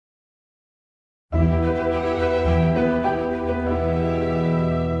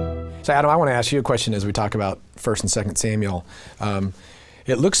So Adam, I want to ask you a question as we talk about 1st and 2nd Samuel.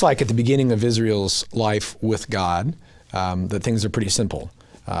 It looks like at the beginning of Israel's life with God, that things are pretty simple.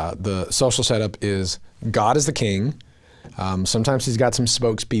 The social setup is God is the king. Sometimes he's got some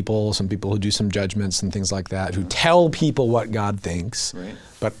spokespeople, some people who do some judgments and things like that, who tell people what God thinks. Right.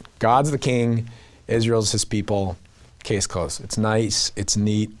 But God's the king, Israel's his people, case closed. It's nice, it's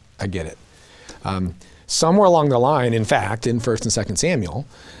neat, I get it. Somewhere along the line, in fact, in 1st and 2nd Samuel,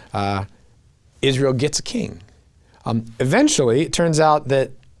 Israel gets a king. Eventually, it turns out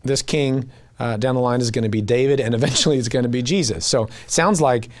that this king down the line is going to be David, and eventually it's going to be Jesus. So it sounds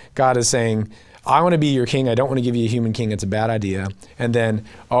like God is saying, I want to be your king. I don't want to give you a human king. It's a bad idea. And then,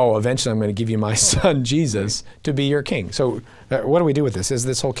 oh, eventually I'm going to give you my son, Jesus, to be your king. So what do we do with this? Is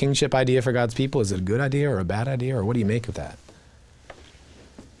this whole kingship idea for God's people, is it a good idea or a bad idea, or what do you make of that?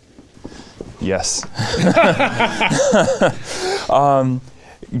 Yes.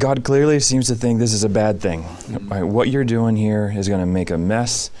 God clearly seems to think this is a bad thing. Right? What you're doing here is going to make a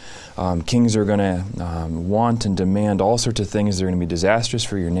mess. Kings are going to want and demand all sorts of things. They're going to be disastrous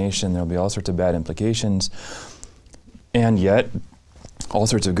for your nation. There'll be all sorts of bad implications. And yet, all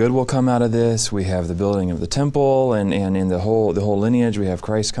sorts of good will come out of this. We have the building of the temple, and in the whole lineage, we have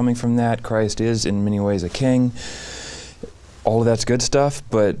Christ coming from that. Christ is, in many ways, a king. All of that's good stuff,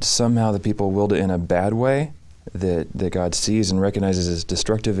 but somehow the people willed it in a bad way that God sees and recognizes as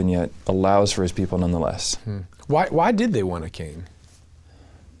destructive, and yet allows for his people nonetheless. Why did they want a king?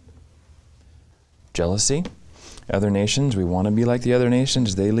 Jealousy. Other nations, we want to be like the other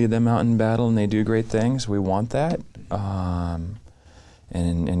nations. They lead them out in battle and they do great things. We want that. And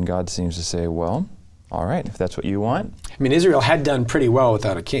God seems to say, well, all right, if that's what you want. I mean, Israel had done pretty well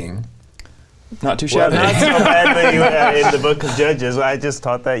without a king. Not too shabby. Well, not so badly in the book of Judges. I just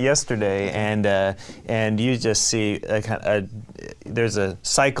taught that yesterday, and you just see there's a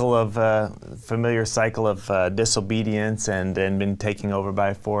cycle of familiar cycle of disobedience and been taken over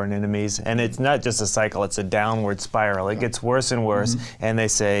by foreign enemies, and it's not just a cycle; it's a downward spiral. It gets worse and worse, and they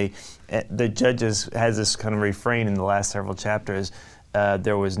say the Judges has this kind of refrain in the last several chapters.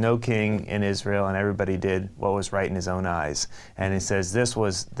 There was no king in Israel, and everybody did what was right in his own eyes. And he says this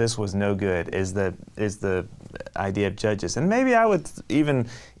was no good. Is the idea of Judges, and maybe I would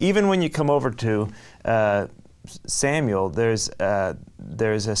even when you come over to Samuel, there's a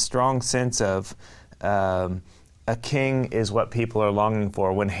strong sense of a king is what people are longing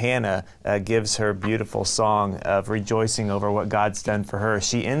for. When Hannah gives her beautiful song of rejoicing over what God's done for her,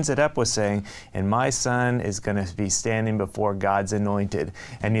 she ends it up with saying, and my son is going to be standing before God's anointed.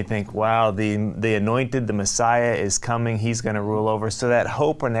 And you think, wow, the anointed, the Messiah is coming, he's going to rule over. So that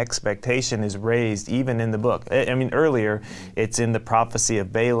hope and expectation is raised even in the book. I mean, earlier, it's in the prophecy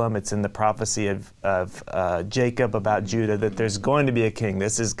of Balaam, it's in the prophecy of Jacob about Judah, that there's going to be a king.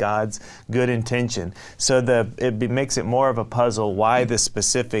 This is God's good intention. So it makes it more of a puzzle why the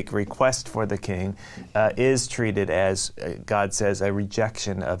specific request for the king is treated as, God says, a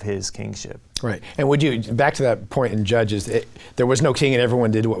rejection of his kingship. Right. And would you, back to that point in Judges, there was no king and everyone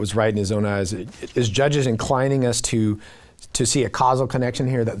did what was right in his own eyes. Is Judges inclining us to see a causal connection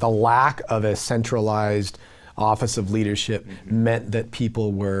here, that the lack of a centralized office of leadership meant that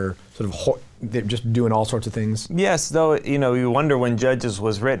people were sort of they're just doing all sorts of things? Yes, though, you know, you wonder when Judges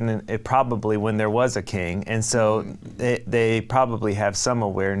was written, it probably when there was a king, and so they probably have some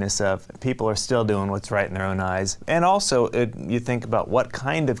awareness of people are still doing what's right in their own eyes. And also, you think about what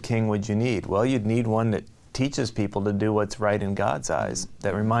kind of king would you need? Well, you'd need one that teaches people to do what's right in God's eyes,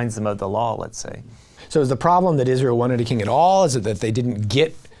 that reminds them of the law, let's say. So is the problem that Israel wanted a king at all? Is it that they didn't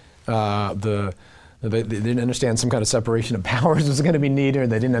get they didn't understand some kind of separation of powers was going to be needed, or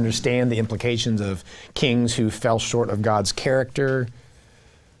they didn't understand the implications of kings who fell short of God's character?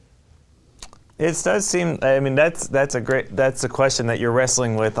 It does seem, I mean, that's a question that you're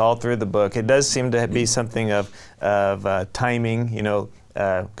wrestling with all through the book. It does seem to be something of timing. You know,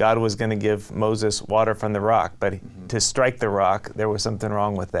 God was going to give Moses water from the rock, but to strike the rock, there was something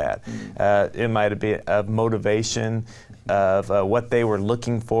wrong with that. It might be of motivation, of what they were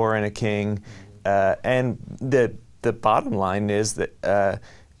looking for in a king. And the bottom line is that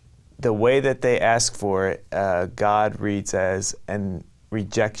the way that they ask for it, God reads as a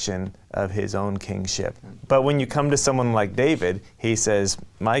rejection of his own kingship. But when you come to someone like David, he says,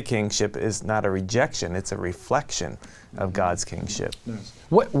 my kingship is not a rejection, it's a reflection of God's kingship.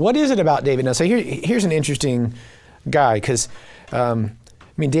 What is it about David? Now, so here's an interesting guy, because, I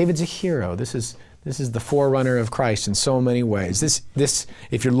mean, David's a hero. This is the forerunner of Christ in so many ways. This,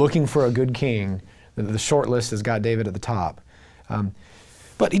 if you're looking for a good king, the short list has got David at the top.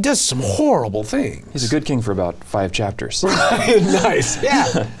 But but he does some horrible things. He's a good king for about 5 chapters. Nice.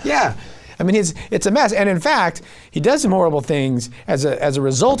 Yeah. Yeah. I mean, it's a mess. And in fact, he does some horrible things. As a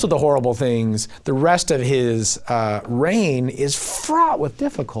result of the horrible things, the rest of his reign is fraught with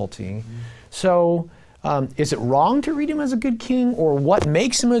difficulty. So is it wrong to read him as a good king, or what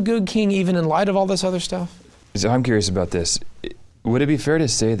makes him a good king even in light of all this other stuff? So I'm curious about this. Would it be fair to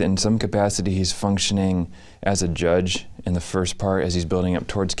say that in some capacity he's functioning as a judge in the first part as he's building up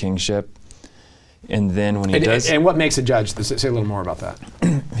towards kingship? And then when he does... And what makes a judge? Say a little more about that.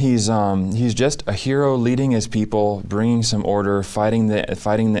 He's just a hero leading his people, bringing some order, fighting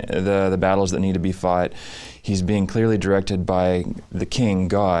the battles that need to be fought. He's being clearly directed by the king,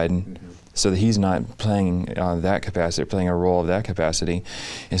 God, so that he's not playing that capacity, playing a role of that capacity.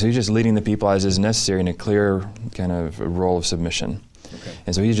 And so he's just leading the people as is necessary in a clear kind of role of submission. Okay.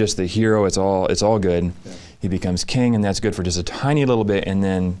 And so he's just the hero, it's all good. Yeah. He becomes king, and that's good for just a tiny little bit, and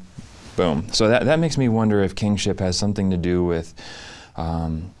then boom. So that makes me wonder if kingship has something to do with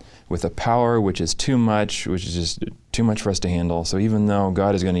a power which is too much, which is just too much for us to handle. So even though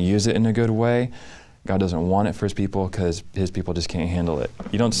God is going to use it in a good way, God doesn't want it for his people because his people just can't handle it.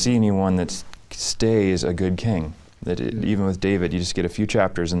 You don't see anyone that stays a good king. Even with David, you just get a few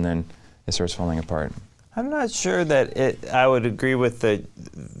chapters and then it starts falling apart. I'm not sure that I would agree with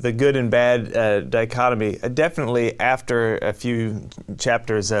the good and bad dichotomy. Definitely after a few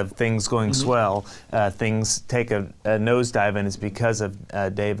chapters of things going swell, things take a nosedive, and it's because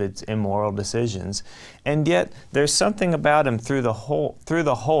of David's immoral decisions. And yet there's something about him through the whole,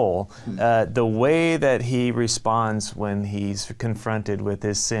 the way that he responds when he's confronted with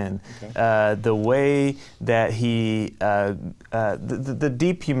his sin, the way that he, the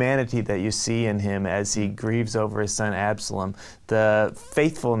deep humanity that you see in him as he grieves over his son Absalom, the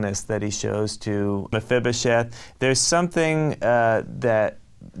faithfulness that he shows to Mephibosheth. There's something that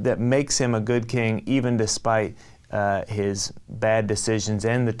makes him a good king, even despite his bad decisions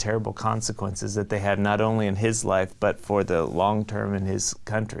and the terrible consequences that they have, not only in his life, but for the long term in his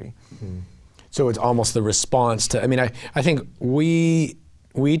country. Mm-hmm. So it's almost the response to, I mean, I think we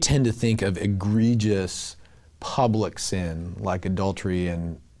tend to think of egregious public sin, like adultery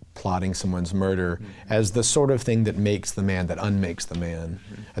and plotting someone's murder, as the sort of thing that makes the man, that unmakes the man.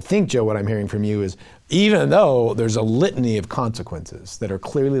 I think, Joe, what I'm hearing from you is, even though there's a litany of consequences that are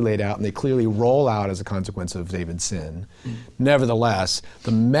clearly laid out and they clearly roll out as a consequence of David's sin, nevertheless,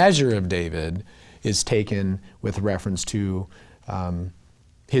 the measure of David is taken with reference to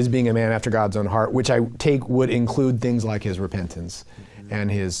his being a man after God's own heart, which I take would include things like his repentance and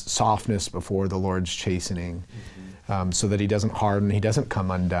his softness before the Lord's chastening. So that he doesn't harden, he doesn't come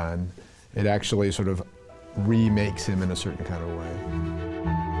undone. It actually sort of remakes him in a certain kind of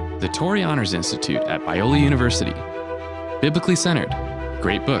way. The Torrey Honors Institute at Biola University. Biblically centered,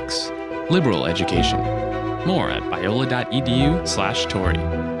 great books, liberal education. More at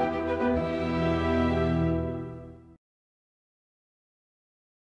biola.edu/Torrey.